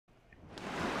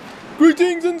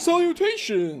Greetings and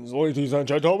salutations, ladies and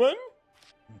gentlemen.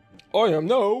 I am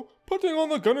now putting on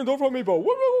the Ganondorf amiibo.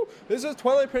 Woo! This is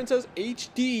Twilight Princess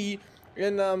HD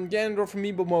in Ganondorf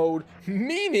amiibo mode,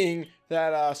 meaning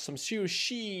that some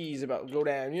she's about to go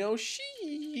down. You know,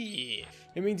 she.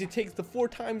 It means it takes the 4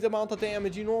 times the amount of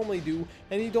damage you normally do,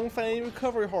 and you don't find any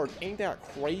recovery hearts. Ain't that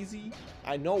crazy?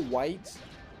 I know, white.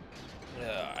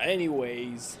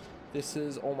 Anyways, this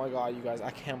is, oh my god, you guys, I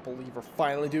can't believe we're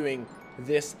finally doing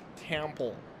this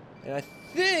temple. And I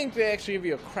think they actually give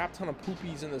you a crap ton of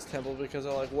poopies in this temple because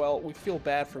they're like, well, we feel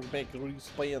bad for spending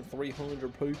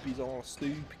 300 poopies on a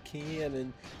stupid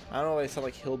cannon. I don't know what they sound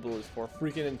like hillbillies for.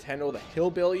 Freaking Nintendo, the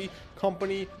hillbilly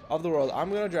company of the world.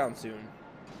 I'm gonna drown soon.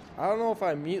 I don't know if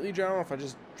I immediately drown or if I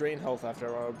just drain health after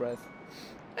I run out of breath.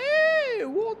 Hey,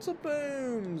 water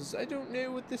booms! I don't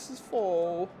know what this is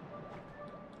for.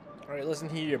 Alright, listen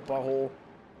here, you butthole.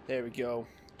 There we go.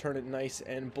 Turn it nice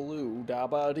and blue. Da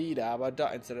ba dee da ba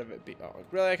da. Instead of it being. Oh,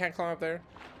 really? I can't climb up there?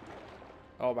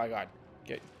 Oh my god.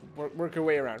 Get work your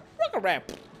way around. Work around.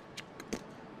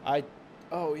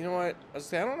 Oh, you know what? I was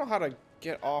saying, I don't know how to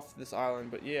get off this island,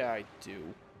 but yeah, I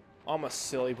do. I'm a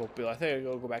silly bookbill. I think I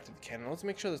gotta go back to the cannon. Let's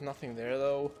make sure there's nothing there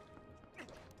though.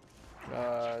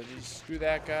 Just screw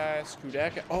that guy. Screw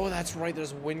that guy. Oh, that's right.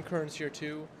 There's wind currents here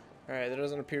too. Alright, there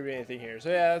doesn't appear to be anything here.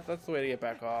 So yeah, that's the way to get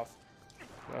back off.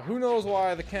 Who knows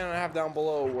why the cannon I have down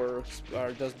below works,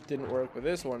 or didn't work, but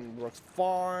this one works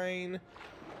fine.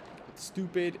 It's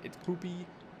stupid, it's poopy.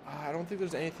 I don't think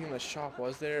there's anything in the shop,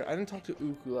 was there? I didn't talk to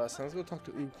Uku last time. Let's go talk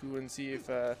to Uku and see if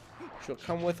she'll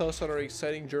come with us on our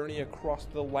exciting journey across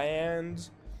the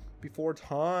lands before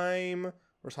time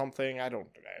or something. I don't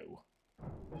know.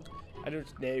 I don't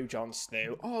know, Jon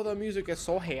Snow. Oh, the music is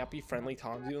so happy, friendly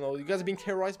times. You know, you guys are being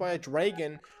terrorized by a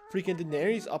dragon. Freaking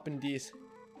Daenerys up in this.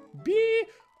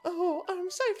 Oh, I'm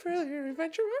safe for earlier,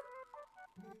 adventurer.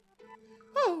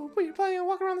 Oh, but you're planning on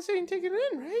walking around the city and taking it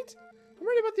in, right? I'm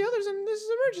worried about the others and this is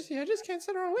an emergency. I just can't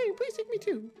sit around waiting. Please take me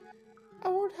too. I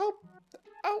won't help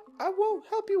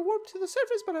you warp to the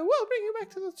surface, but I will bring you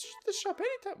back to the shop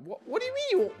anytime. What do you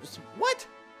mean? What?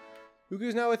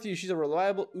 Uku's now with you. She's a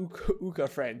reliable Uka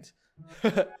friend.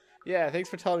 Yeah, thanks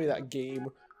for telling me that, game.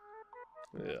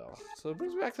 Yeah. So it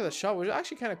brings me back to the shop, which is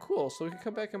actually kind of cool. So we can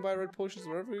come back and buy red potions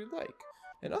wherever we'd like.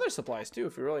 And other supplies too,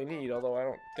 if we really need, although I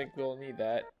don't think we'll need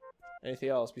that. Anything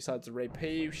else besides the red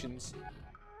potions.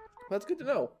 That's good to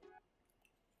know.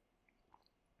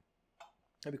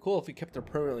 It'd be cool if we kept her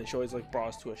permanently. She always like brought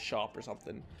us to a shop or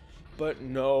something. But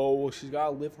no, she's gotta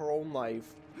live her own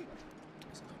life.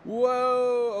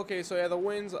 Whoa! Okay, so yeah, the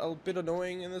wind's a bit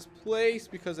annoying in this place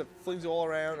because it flings you all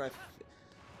around.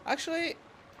 Actually,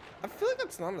 I feel like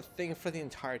that's not a thing for the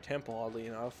entire temple, oddly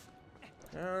enough.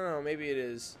 I don't know, maybe it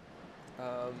is.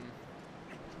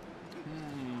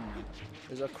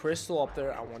 There's a crystal up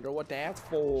there. I wonder what that's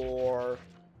for.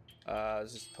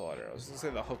 Let's just pull it out. I was gonna say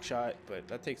the hook shot, but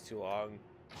that takes too long.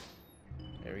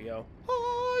 There we go.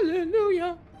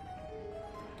 Hallelujah!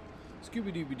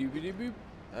 Scooby-Dooby-Dooby-Doo-Boop.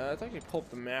 Let's actually pull up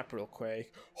the map real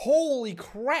quick. Holy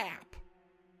crap!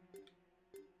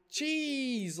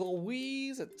 Jeez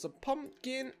Louise, it's a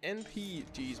pumpkin and peach.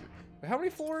 Jeez. How many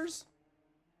floors?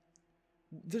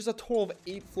 There's a total of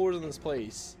 8 floors in this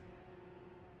place.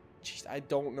 Jeez, I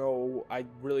don't know. I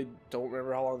really don't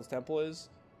remember how long this temple is.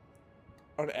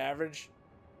 On average.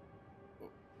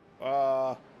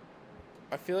 I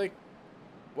feel like...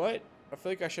 What? I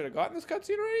feel like I should have gotten this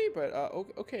cutscene already, but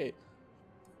okay.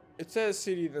 It says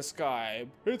city in the sky.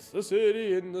 It's the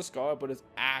city in the sky, but it's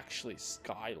actually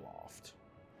Skyloft.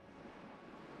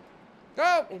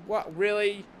 Oh, what?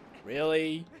 Really?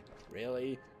 Really?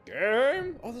 Really?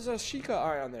 Game? Oh, there's a Sheikah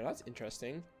eye on there. That's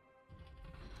interesting.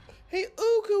 Hey,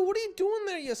 Uku, what are you doing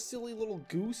there, you silly little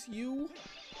goose, you?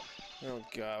 Oh,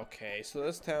 God. Okay, so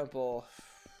this temple,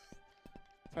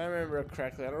 if I remember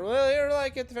correctly, I don't really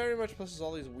like it very much. Plus, there's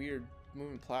all these weird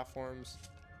moving platforms.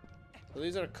 So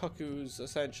these are cuckoos,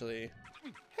 essentially.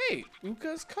 Hey,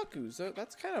 Uka's cuckoos.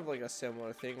 That's kind of like a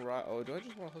similar thing, right? Oh, do I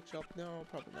just want to hook you up? No,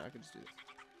 probably not. I can just do this.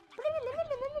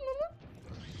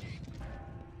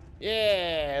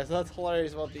 Yeah, so that's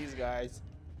hilarious about these guys.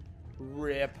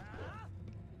 Rip.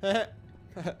 And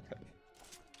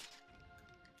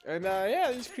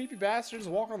yeah, these creepy bastards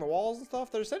walk on the walls and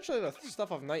stuff. They're essentially the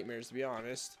stuff of nightmares, to be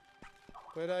honest.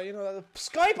 But you know,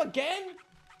 Skype again.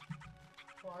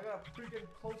 Oh, I got a freaking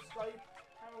close Skype.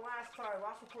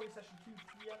 Last recording session 3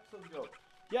 episodes ago.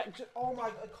 Yeah, oh my,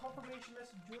 a confirmation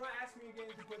message. Do not ask me again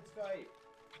to quit Skype.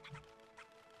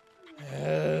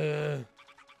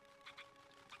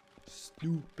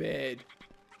 Stupid.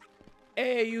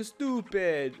 Hey, you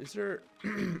stupid. Is there...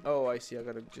 Oh, I see. I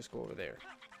gotta just go over there.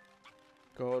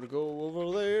 Gotta go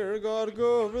over there, gotta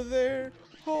go over there.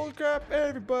 Holy crap,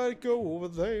 everybody go over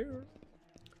there.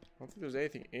 I don't think there's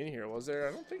anything in here, was there?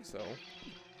 I don't think so.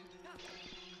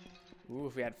 Ooh,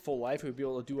 if we had full life, we'd be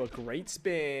able to do a great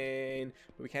spin.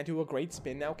 But we can't do a great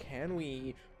spin now, can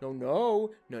we? No,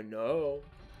 no, no, no.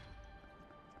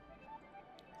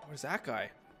 Where's that guy?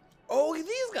 Oh, look at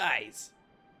these guys!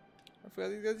 I forgot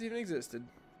these guys even existed.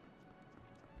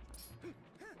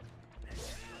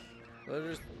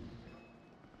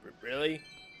 Really?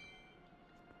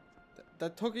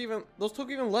 Those took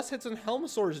even less hits than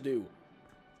Helmasaurs do.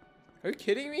 Are you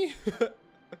kidding me?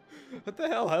 What the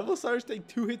hell? Helmasaurs take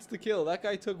 2 hits to kill. That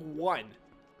guy took 1.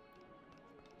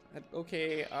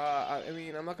 Okay, I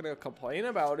mean, I'm not gonna complain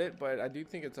about it, but I do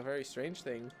think it's a very strange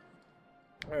thing.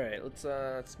 All right,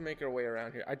 let's make our way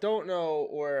around here. I don't know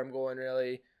where I'm going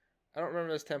really. I don't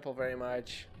remember this temple very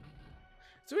much.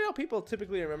 It's weird how people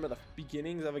typically remember the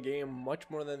beginnings of a game much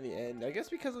more than the end. I guess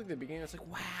because like the beginning, it's like,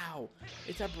 wow,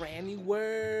 it's a brand new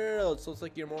world, so it's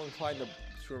like you're more inclined to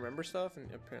remember stuff. And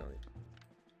apparently,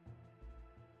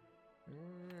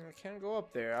 I can't go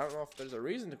up there. I don't know if there's a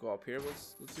reason to go up here, but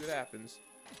let's see what happens.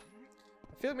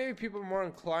 I feel like maybe people are more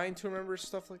inclined to remember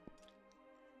stuff like.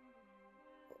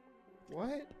 What?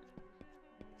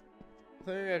 I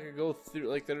thought maybe I could go through,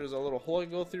 like there's a little hole I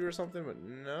could go through or something, but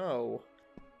no.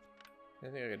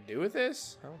 Anything I could do with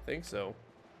this? I don't think so.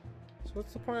 So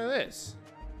what's the point of this?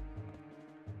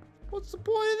 What's the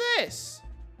point of this?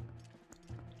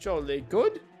 Jolly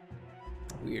good?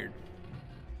 Weird.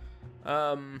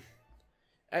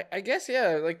 I guess,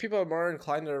 yeah, like people are more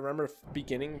inclined to remember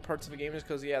beginning parts of the game just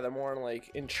because, yeah, they're more like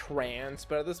entranced.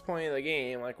 But at this point in the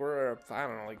game, like we're, I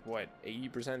don't know, like what,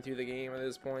 80% through the game at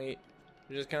this point.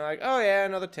 You're just kind of like, oh yeah,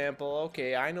 another temple.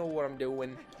 Okay, I know what I'm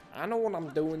doing. I know what I'm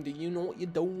doing. Do you know what you're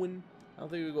doing? I don't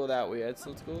think we go that way yet,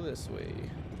 so let's go this way.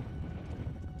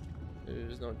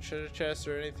 There's no treasure chest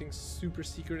or anything super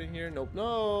secret in here. Nope,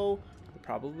 no. There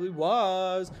probably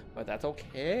was, but that's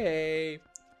okay.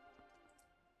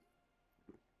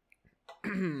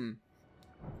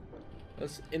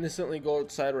 Let's innocently go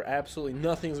outside where absolutely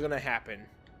nothing's gonna happen.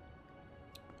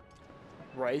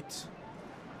 Right?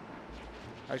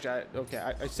 Actually,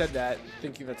 I said that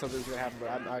thinking that something's gonna happen, but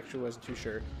I actually wasn't too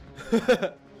sure.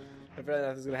 I feel like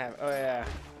nothing's gonna happen. Oh yeah.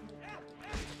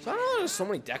 So I don't know, there's so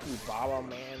many Deku Baba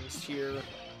mans here.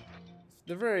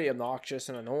 They're very obnoxious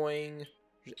and annoying.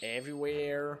 Just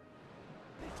everywhere.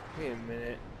 Wait a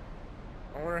minute.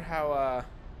 I wonder how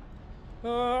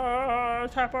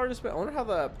tap artist. I wonder how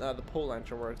the pole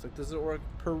lantern works. Like, does it work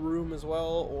per room as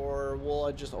well, or will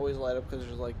I just always light up because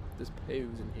there's like this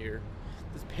Peus in here?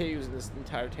 This Peus in this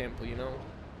entire temple, you know?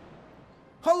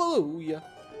 Hallelujah!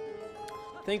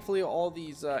 Thankfully, all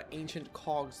these ancient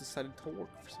cogs decided to work.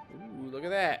 Ooh, look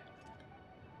at that!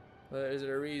 Is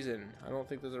there a reason? I don't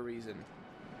think there's a reason.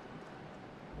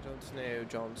 Jon Snow,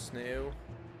 Jon Snow.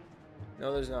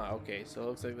 No, there's not. Okay, so it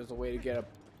looks like there's a way to get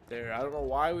up there. I don't know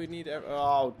why we need.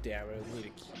 Oh, damn it! We need a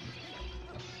key.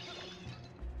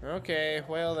 Okay,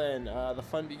 well then, the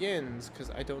fun begins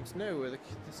because I don't know where this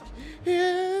key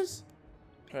is.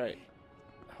 All right.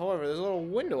 However, there's a little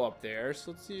window up there,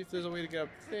 so let's see if there's a way to get up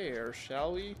there,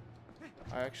 shall we?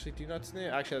 I actually do not know.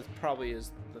 Actually, that probably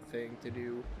is the thing to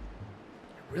do.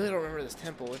 I really don't remember this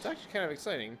temple. It's actually kind of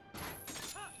exciting.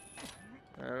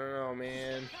 I don't know,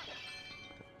 man.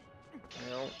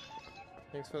 Well,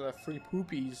 thanks for the free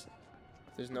poopies.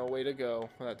 There's no way to go.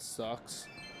 Well, that sucks.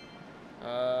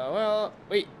 Well,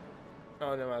 wait.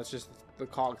 Oh, no, it's just the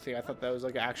cog thing. I thought that was,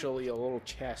 like, actually a little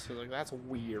chest. I was like, that's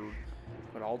weird.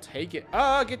 But I'll take it.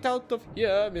 Ah, get out of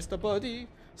here, Mr. Buddy.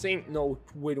 This ain't no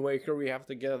Wind Waker. We have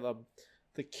to get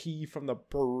the key from the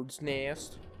bird's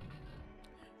nest.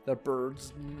 The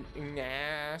bird's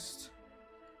nest.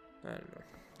 I don't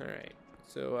know. Alright.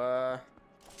 So,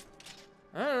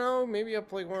 I don't know. Maybe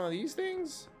up like one of these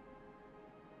things?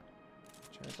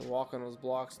 Try to walk on those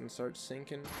blocks and start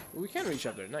sinking. Well, we can reach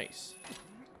up there. Nice.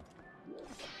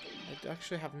 I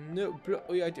actually have no...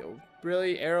 I do.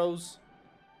 Really? Arrows?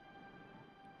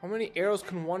 How many arrows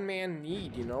can one man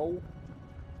need, you know?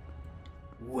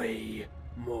 Way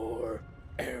more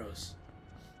arrows.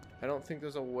 I don't think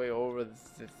there's a way over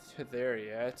to there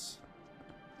yet.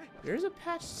 There's a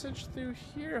passage through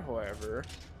here, however.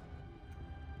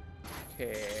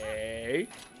 Okay.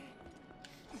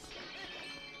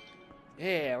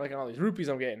 Yeah, look at all these rupees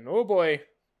I'm getting. Oh boy.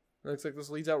 Looks like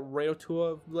this leads out right up to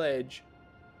a ledge.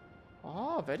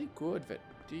 Oh, very good.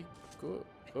 Very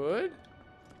good.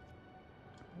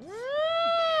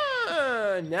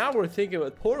 Now we're thinking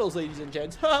with portals, ladies and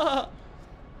gents. So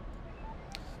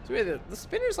the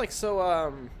spinner's like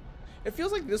so it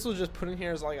feels like this was just put in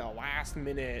here as like a last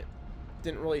minute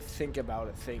didn't really think about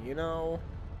it thing, you know?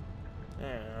 I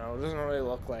don't know. It doesn't really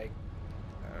look like...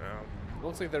 I don't know. It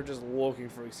looks like they're just looking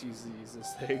for excuses to use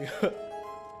this thing.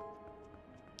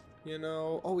 You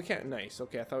know? Oh, we can't. Nice.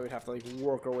 Okay, I thought we'd have to, like,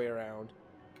 work our way around.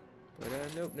 But,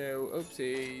 nope, no.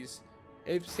 Oopsies.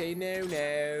 Oopsie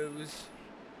no-nos.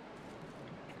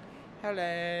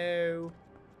 Hello.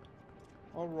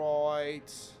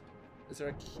 Alright. Is there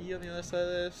a key on the other side of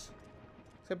this?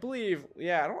 I believe,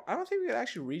 yeah, I don't think we could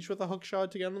actually reach with a hook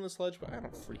shot to get on the sledge, but I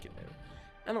don't freaking know.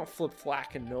 I don't flip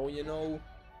flack and know, you know.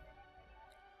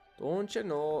 Don't you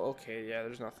know? Okay, yeah,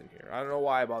 there's nothing here. I don't know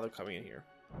why I bothered coming in here.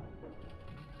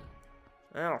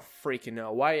 I don't freaking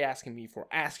know. Why are you asking me for?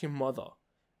 Ask your mother.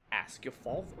 Ask your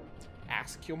father.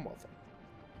 Ask your mother.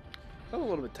 I'm a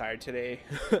little bit tired today.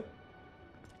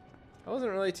 I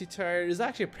wasn't really too tired. It's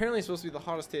actually apparently supposed to be the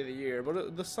hottest day of the year,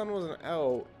 but the sun wasn't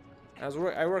out.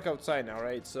 I work outside now,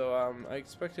 right? So I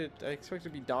expected to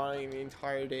be dying the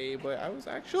entire day, but I was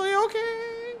actually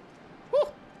okay. Woo!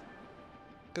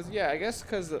 Cause yeah, I guess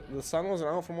because the sun wasn't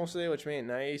out for most of the day, which made it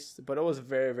nice, but it was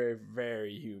very, very,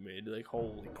 very humid. Like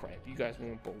holy crap, you guys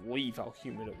won't believe how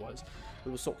humid it was. It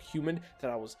was so humid that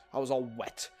I was all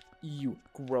wet. Ew,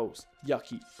 gross,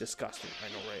 yucky, disgusting. I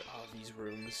know, right? Oh, these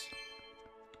rooms.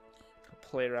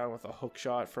 Play around with a hook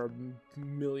shot for a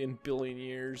million billion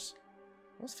years.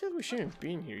 I almost feel like we shouldn't have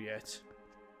been here yet.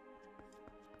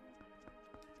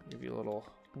 Give you a little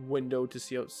window to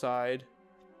see outside.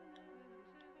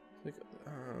 Like,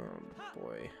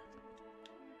 boy.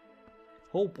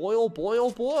 Oh boy, oh boy,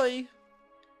 oh boy!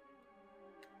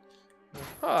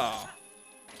 Ah.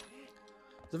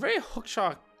 It's a very hook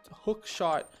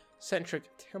shot centric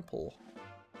temple.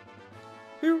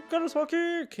 You got us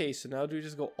walking! Okay, so now do we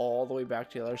just go all the way back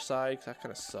to the other side? Cause that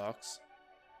kind of sucks.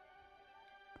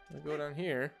 I'll go down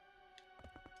here.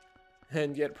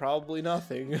 And get probably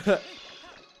nothing.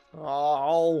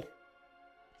 Oh!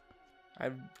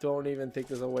 I don't even think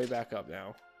there's a way back up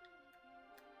now.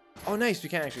 Oh, nice! We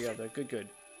can actually get up there. Good, good.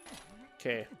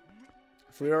 Okay.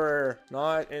 If we were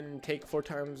not in take 4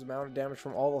 times the amount of damage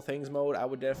from all the things mode, I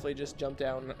would definitely just jump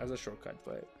down as a shortcut,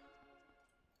 but...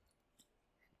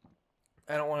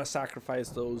 I don't want to sacrifice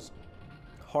those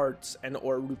hearts and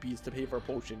or rupees to pay for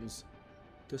potions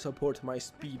to support my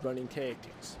speedrunning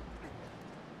tactics.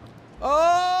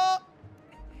 Alright,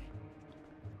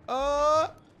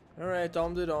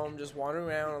 dom to dom, just wandering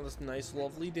around on this nice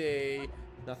lovely day.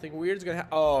 Nothing weird's gonna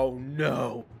happen. Oh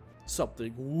no!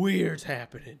 Something weird's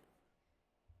happening.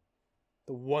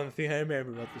 The one thing I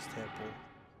remember about this temple.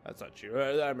 That's not true.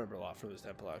 I remember a lot from this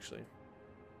temple actually.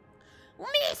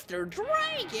 Mr.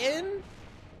 Dragon!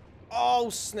 Oh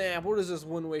snap, what is this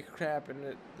one-way crap?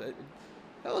 And that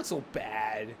looks so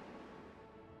bad.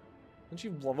 Don't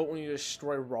you love it when you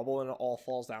destroy rubble and it all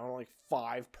falls down in like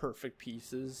 5 perfect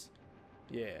pieces?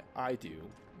 Yeah, I do.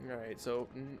 Alright, so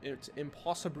it's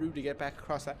impossible to get back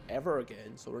across that ever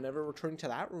again, so we're never returning to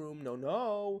that room. No,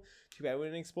 no. Too bad we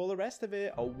didn't explore the rest of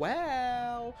it. Oh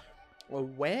well. Oh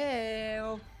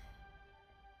well.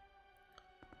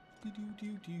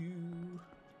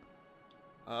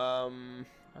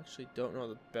 Actually don't know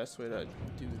the best way to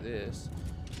do this.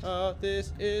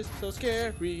 This is so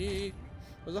scary.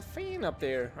 There's a fan up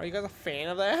there. Are you guys a fan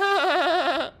of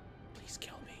that? Please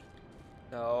kill me.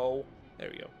 No.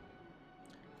 There we go.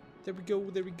 There we go,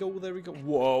 there we go, there we go.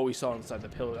 Whoa, we saw inside the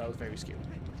pillar. That was very scary.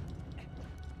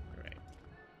 Alright.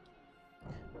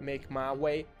 Make my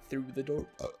way through the door.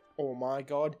 Oh my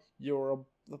god. You're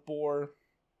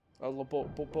a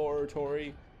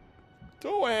laboratory.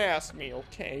 Don't ask me,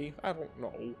 okay? I don't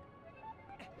know.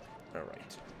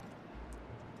 Alright.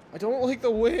 I don't like the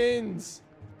winds.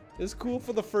 It's cool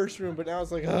for the first room, but now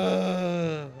it's like,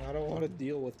 I don't want to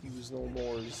deal with yous no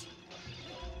mores.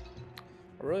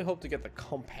 I really hope to get the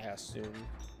compass soon.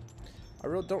 I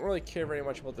don't really care very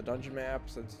much about the dungeon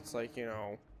maps. It's like, you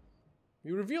know,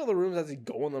 you reveal the rooms as you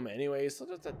go in them anyway, so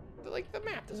just like the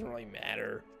map doesn't really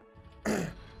matter.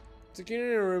 It's like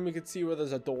you're in a room, you can see where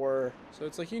there's a door, so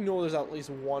it's like you know there's at least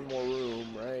one more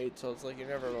room, right? So it's like you're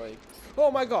never like,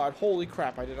 oh my god, holy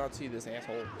crap, I did not see this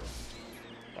asshole.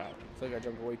 Wow, I feel like I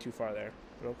jumped way too far there,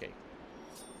 but okay.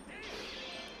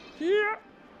 Yeah,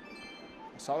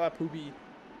 I saw that poopy.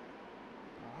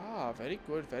 Ah, very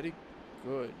good, very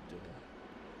good.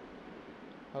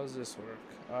 How does this work?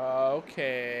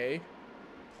 Okay.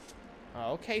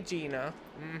 Okay, Gina.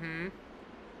 Mm-hmm.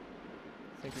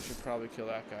 I think we should probably kill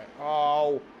that guy.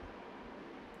 Oh!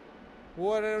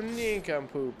 What a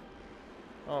nincompoop.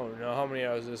 Oh no, how many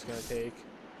hours is this gonna take?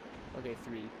 Okay,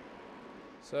 3.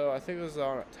 So, I think this is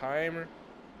on a timer.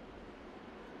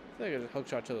 I feel like I just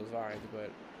hookshot to those vines, but...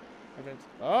 I haven't...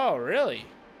 Oh, really?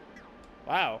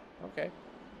 Wow. Okay.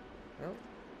 Well,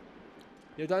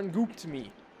 you done gooped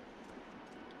me.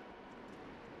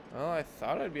 Well, I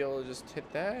thought I'd be able to just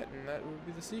hit that, and that would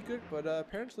be the secret, but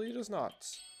apparently it is not.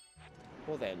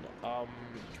 Well then, can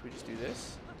we just do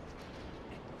this?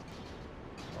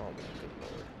 Oh my good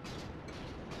lord.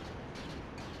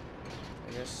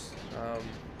 I guess,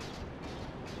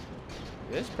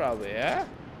 this probably, yeah?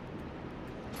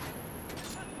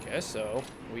 Guess so.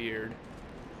 Weird.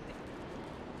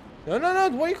 No, no, no,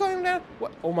 why are you climbing down?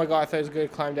 What? Oh my god, I thought he was going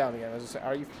to climb down again. I was just like,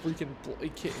 are you freaking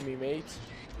kidding me, mate?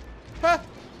 Ha!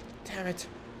 Damn it.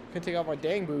 Couldn't take off my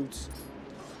dang boots.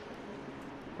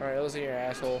 Alright, listen here,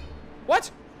 asshole.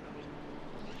 What?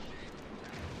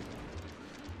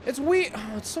 It's weird.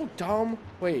 Oh, it's so dumb.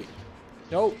 Wait.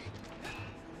 Nope.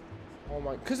 Oh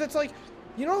my. Because it's like,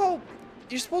 you know how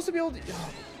you're supposed to be able to.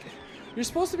 You're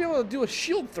supposed to be able to do a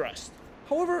shield thrust.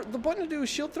 However, the button to do a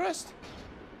shield thrust.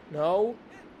 No.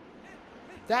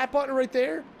 That button right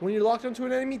there, when you're locked onto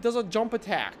an enemy, does a jump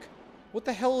attack. What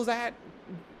the hell is that?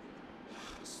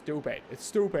 Stupid. It's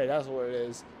stupid. That's what it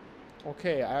is.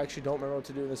 Okay, I actually don't remember what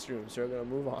to do in this room, so we're gonna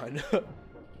move on.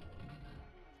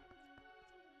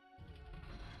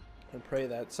 And pray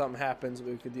that something happens,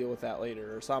 we could deal with that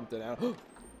later or something.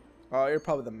 Oh, you're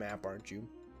probably the map, aren't you?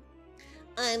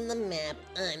 I'm the map,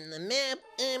 I'm the map,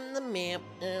 I'm the map,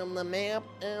 I'm the map,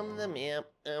 I'm the map,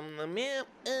 I'm the map,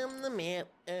 I'm the map,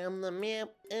 I'm the map,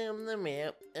 I'm the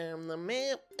map, I'm the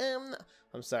map,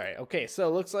 I'm sorry. Okay, so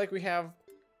it looks like we have,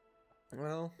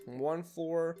 well, one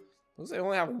floor. Looks like we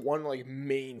only have one, like,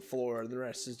 main floor, and the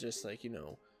rest is just, like, you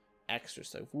know, extra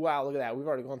stuff. Wow, look at that. We've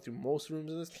already gone through most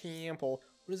rooms in this temple.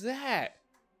 What is that?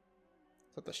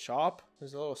 Is that the shop?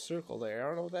 There's a little circle there. I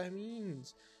don't know what that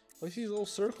means. What's these little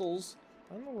circles?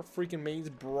 I don't know what freaking means,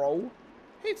 bro.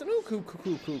 Hey, it's a new coo.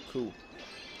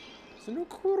 It's a new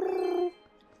coo.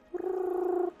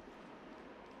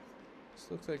 This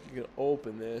looks like you can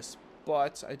open this,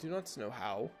 but I do not know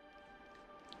how.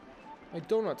 I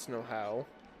do not know how.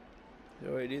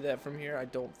 Do I do that from here? I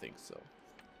don't think so.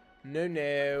 No,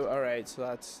 no. All right, so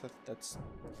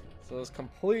that's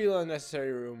completely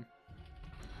unnecessary room.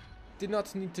 Did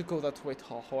not need to go that way at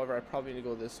all. However, I probably need to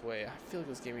go this way. I feel like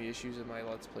this gave me issues in my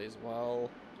Let's Play as well.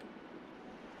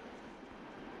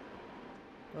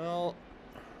 Well,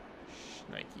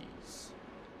 Nikes.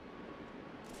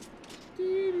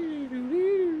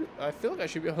 I feel like I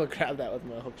should be able to grab that with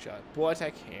my hook shot, but I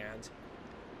can't.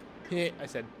 I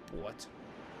said, "What?"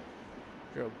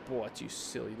 You're a bot, you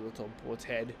silly little bot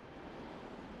head.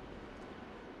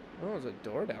 Oh, there's a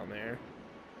door down there.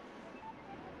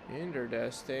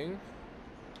 Interesting.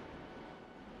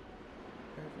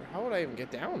 How would I even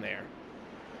get down there?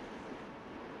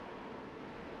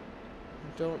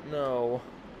 I don't know,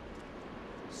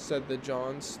 said the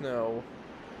Jon Snow.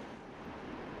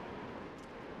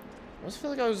 I almost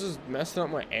feel like I was just messing up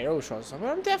my arrow shots, but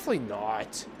I'm definitely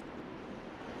not.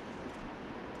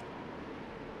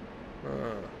 I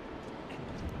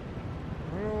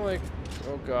don't know, like,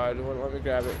 oh god, it wouldn't let me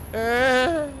grab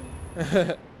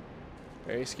it.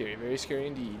 Very scary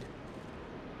indeed.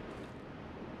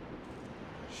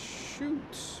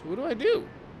 Shoot, what do I do?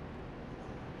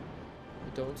 I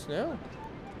don't know.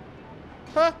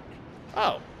 Huh?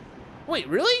 Oh. Wait,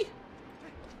 really?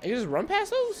 I can just run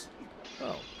past those?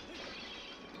 Oh.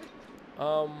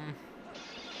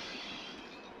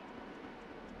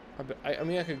 I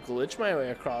mean, I could glitch my way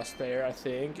across there, I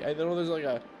think. I know there's like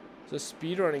a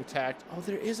speedrunning tact. Oh,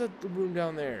 there is a room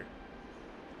down there.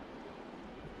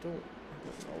 I don't know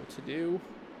what to do.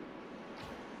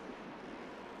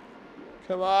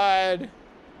 Come on.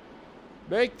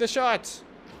 Make the shot.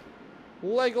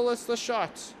 Legolas the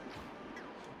shot.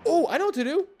 Oh, I know what to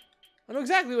do. I know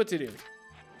exactly what to do.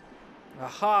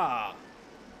 Aha.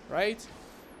 Right?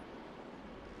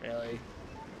 Really?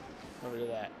 Over to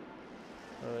that.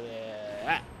 Over there.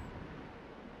 Ah.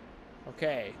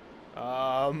 Okay.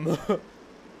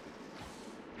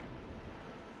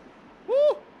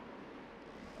 Woo!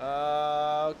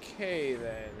 Okay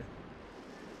then.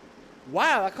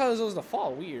 Wow, that causes those to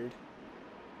fall. Weird.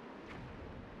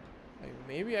 Like,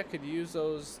 maybe I could use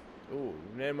those. Ooh,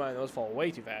 never mind. Those fall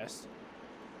way too fast.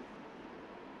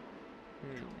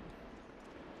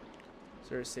 Is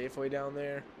there a safe way down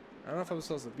there? I don't know if I'm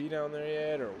supposed to be down there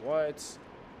yet or what.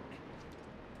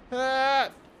 Ah,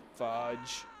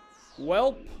 fudge.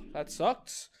 Welp, that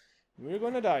sucked. We're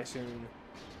gonna die soon.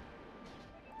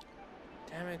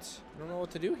 Damn it. I don't know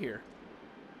what to do here.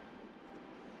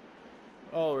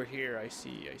 Oh, we're here. I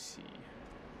see.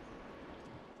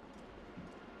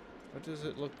 What does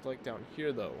it look like down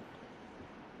here, though?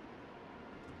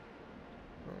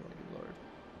 Oh, my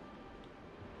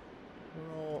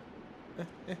lord.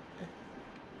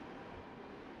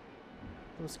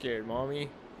 I'm scared, mommy.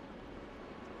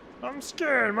 I'm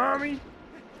scared, mommy.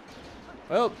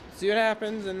 Well, see what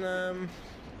happens, and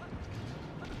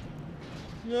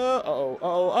yeah.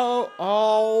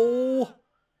 Oh.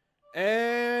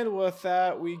 And with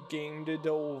that, we gamed it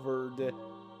over.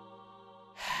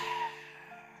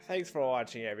 Thanks for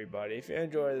watching, everybody. If you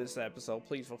enjoyed this episode,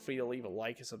 please feel free to leave a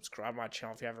like and subscribe to my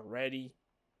channel if you haven't already.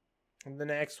 And the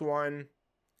next one,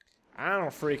 I don't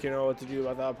freaking know what to do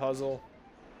about that puzzle.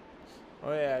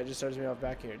 Oh yeah, it just starts me off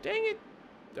back here. Dang it!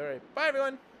 Alright, bye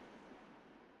everyone!